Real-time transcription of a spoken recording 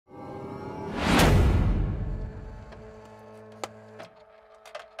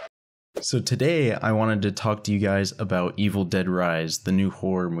So today I wanted to talk to you guys about Evil Dead Rise, the new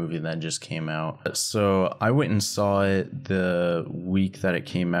horror movie that just came out. So I went and saw it the week that it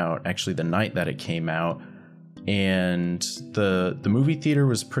came out, actually the night that it came out, and the movie theater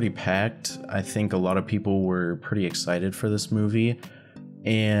was pretty packed. I think a lot of people were pretty excited for this movie,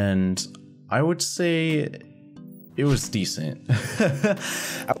 and I would say it was decent.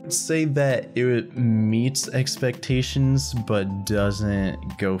 I would say that it meets expectations, but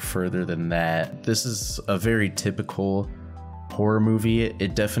doesn't go further than that. This is a very typical horror movie.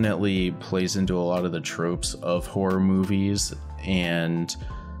 It definitely plays into a lot of the tropes of horror movies, and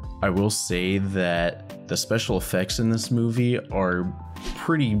I will say that the special effects in this movie are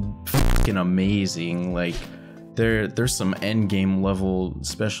pretty fucking amazing. Like, there's some endgame level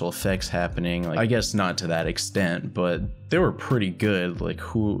special effects happening. Like, I guess not to that extent, but they were pretty good. Like,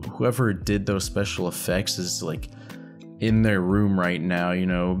 whoever did those special effects is like in their room right now, you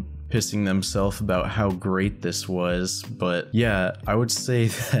know, pissing themselves about how great this was. But yeah, I would say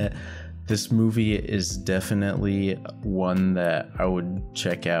that this movie is definitely one that I would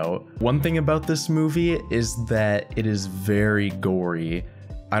check out. One thing about this movie is that it is very gory.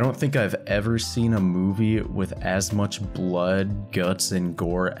 I don't think I've ever seen a movie with as much blood, guts, and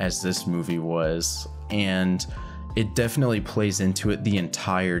gore as this movie was. And it definitely plays into it the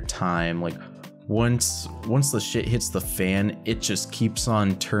entire time. Like, once the shit hits the fan, it just keeps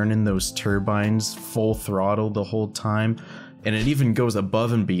on turning those turbines full throttle the whole time. And it even goes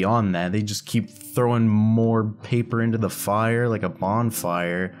above and beyond that. They just keep throwing more paper into the fire like a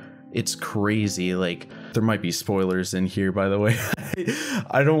bonfire. It's crazy. Like, there might be spoilers in here, by the way.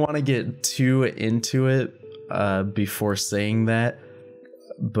 I don't want to get too into it before saying that,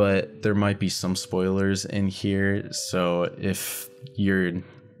 but there might be some spoilers in here. So if you're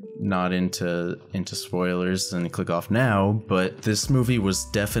not into spoilers, then click off now. But this movie was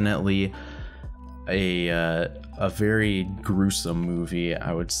definitely a very gruesome movie,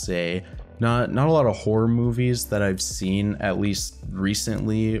 I would say. Not a lot of horror movies that I've seen, at least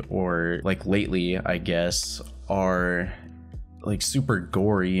recently or like lately, I guess, are like super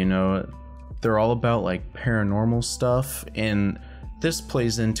gory, you know. They're all about like paranormal stuff, and this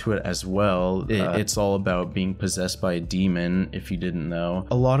plays into it as well. It's all about being possessed by a demon, if you didn't know.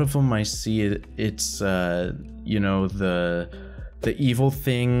 A lot of them I see it's you know, the evil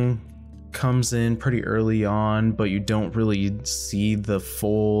thing comes in pretty early on, but you don't really see the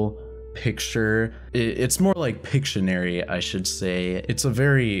full picture. It's more like Pictionary, I should say. It's a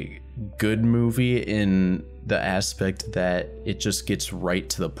very good movie in the aspect that it just gets right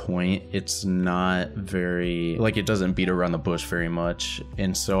to the point. It's not very, like, it doesn't beat around the bush very much,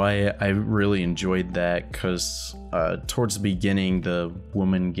 and so I really enjoyed that, because towards the beginning the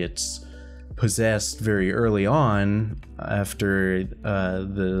woman gets possessed very early on after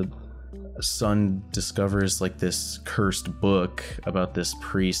the son discovers like this cursed book about this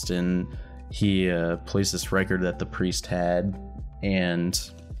priest, and he plays this record that the priest had,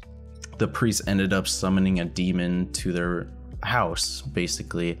 and the priest ended up summoning a demon to their house,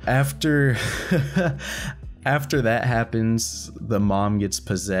 basically. After that happens, the mom gets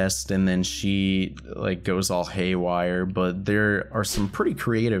possessed, and then she like goes all haywire. But there are some pretty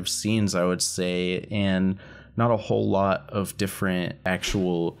creative scenes, I would say, and not a whole lot of different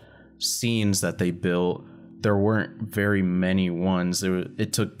actual scenes that they built. There weren't very many ones.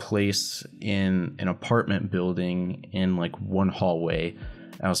 It took place in an apartment building in like one hallway.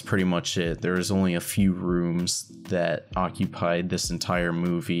 That was pretty much it. There was only a few rooms that occupied this entire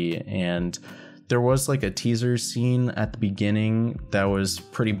movie, and there was like a teaser scene at the beginning that was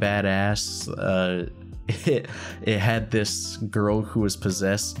pretty badass. It had this girl who was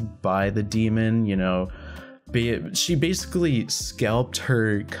possessed by the demon, you know. She basically scalped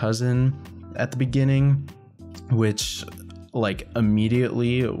her cousin at the beginning, which, like,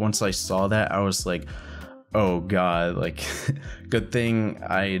 immediately once I saw that, I was like, oh god, like, good thing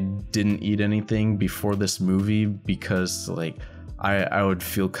I didn't eat anything before this movie, because like I would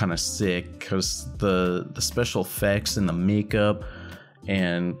feel kind of sick, because the special effects and the makeup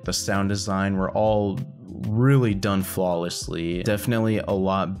and the sound design were all really done flawlessly. Definitely a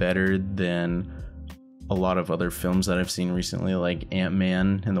lot better than a lot of other films that I've seen recently, like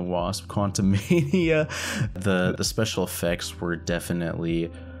Ant-Man and the Wasp: Quantumania. The special effects were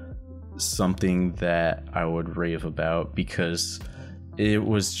definitely something that I would rave about, because it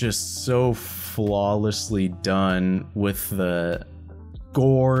was just so flawlessly done with the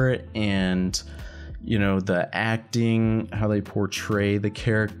gore and, you know, the acting, how they portray the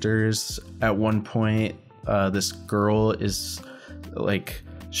characters. At one point, this girl is like,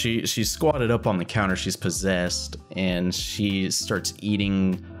 she's squatted up on the counter, she's possessed, and she starts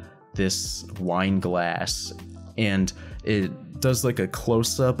eating this wine glass, and it does like a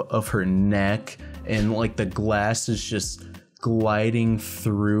close-up of her neck, and like the glass is just gliding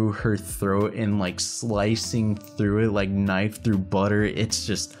through her throat and like slicing through it like knife through butter. It's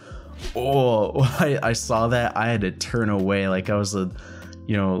just, oh, I saw that, I had to turn away like I was a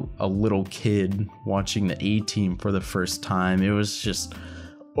little kid watching the A-Team for the first time. It was just,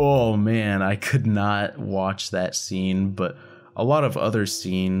 oh man, I could not watch that scene. But a lot of other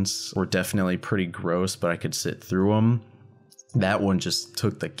scenes were definitely pretty gross, but I could sit through them. That one just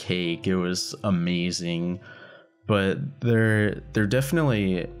took the cake. It was amazing. But there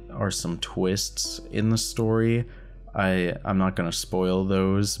definitely are some twists in the story. I'm not gonna spoil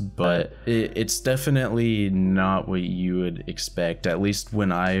those, but it's definitely not what you would expect, at least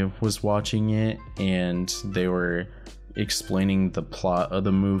when I was watching it and they were explaining the plot of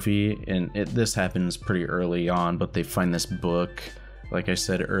the movie. And this happens pretty early on, but they find this book, like I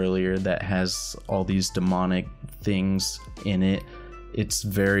said earlier, that has all these demonic things in it. It's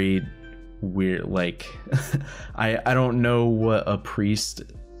very weird. Like I don't know what a priest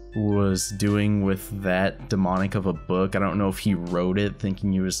was doing with that demonic of a book. I don't know if he wrote it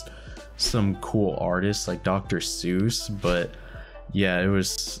thinking he was some cool artist like Dr. Seuss, but yeah, it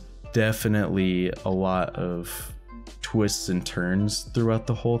was definitely a lot of twists and turns throughout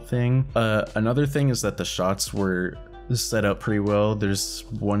the whole thing. Another thing is that the shots were set up pretty well. There's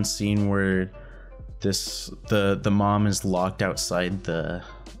one scene where the mom is locked outside the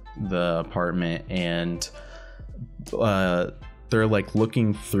apartment, and they're like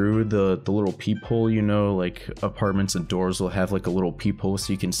looking through the little peephole, like apartments and doors will have like a little peephole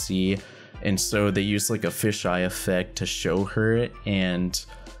so you can see. And so they use like a fisheye effect to show her, and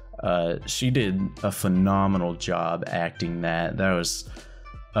she did a phenomenal job acting that. That was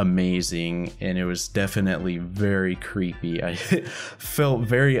amazing, and it was definitely very creepy. I felt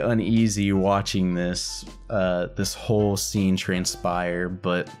very uneasy watching this whole scene transpire.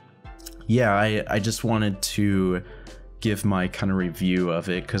 But yeah, I just wanted to give my kind of review of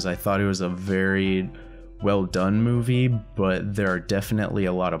it because I thought it was a very well done movie, but there are definitely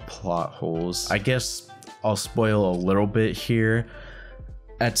a lot of plot holes. I guess I'll spoil a little bit here.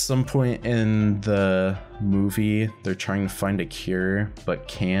 At some point in the movie, they're trying to find a cure but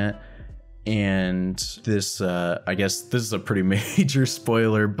can't, and this I guess this is a pretty major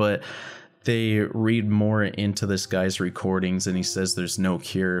spoiler, but they read more into this guy's recordings and he says there's no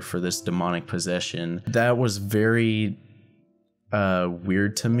cure for this demonic possession. That was very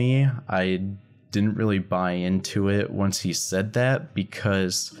weird to me. I didn't really buy into it once he said that,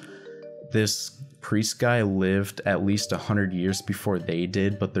 because this priest guy lived at least 100 years before they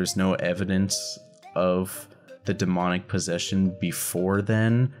did, but there's no evidence of the demonic possession before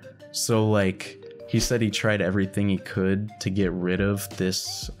then. So like, he said he tried everything he could to get rid of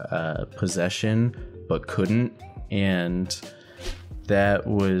this possession but couldn't, and that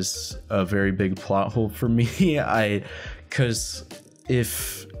was a very big plot hole for me. Because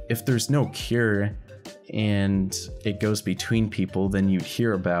if there's no cure and it goes between people, then you'd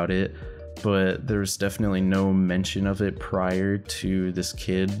hear about it, but there's definitely no mention of it prior to this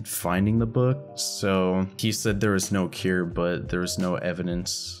kid finding the book. So he said there was no cure, but there was no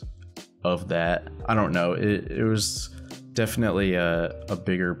evidence of that. I don't know, it was definitely a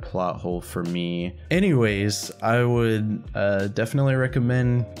bigger plot hole for me. Anyways, I would definitely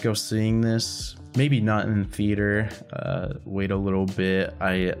recommend go seeing this. Maybe not in theater, wait a little bit.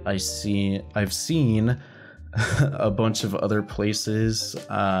 I've seen a bunch of other places.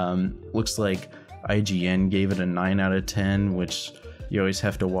 Looks like IGN gave it a 9 out of 10, which you always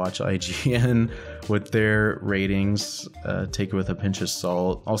have to watch IGN with their ratings. Take it with a pinch of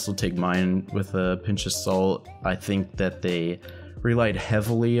salt. Also take mine with a pinch of salt. I think that they relied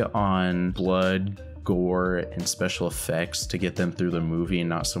heavily on blood, gore, and special effects to get them through the movie, and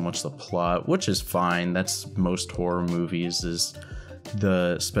not so much the plot, which is fine. That's most horror movies, is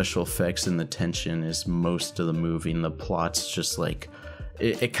the special effects and the tension is most of the movie, and the plot's just like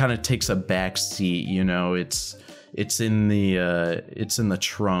it kind of takes a back seat, it's in the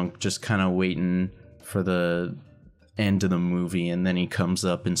trunk just kind of waiting for the end of the movie, and then he comes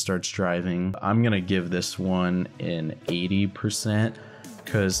up and starts driving. I'm gonna give this one an 80%,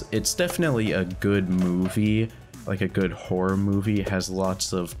 because it's definitely a good movie, like a good horror movie. It has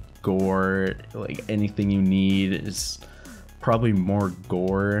lots of gore, like anything you need. It's probably more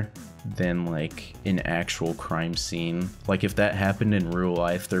gore than like an actual crime scene. Like if that happened in real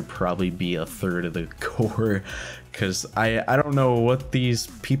life, there'd probably be a third of the gore, because I don't know what these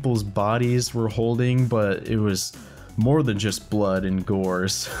people's bodies were holding, but it was more than just blood and gore,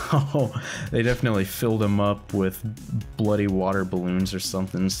 so they definitely filled him up with bloody water balloons or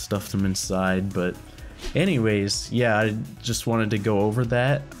something, stuffed him inside. But anyways, yeah, I just wanted to go over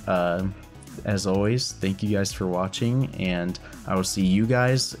that. As always, thank you guys for watching, and I will see you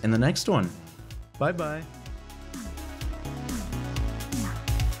guys in the next one. Bye bye.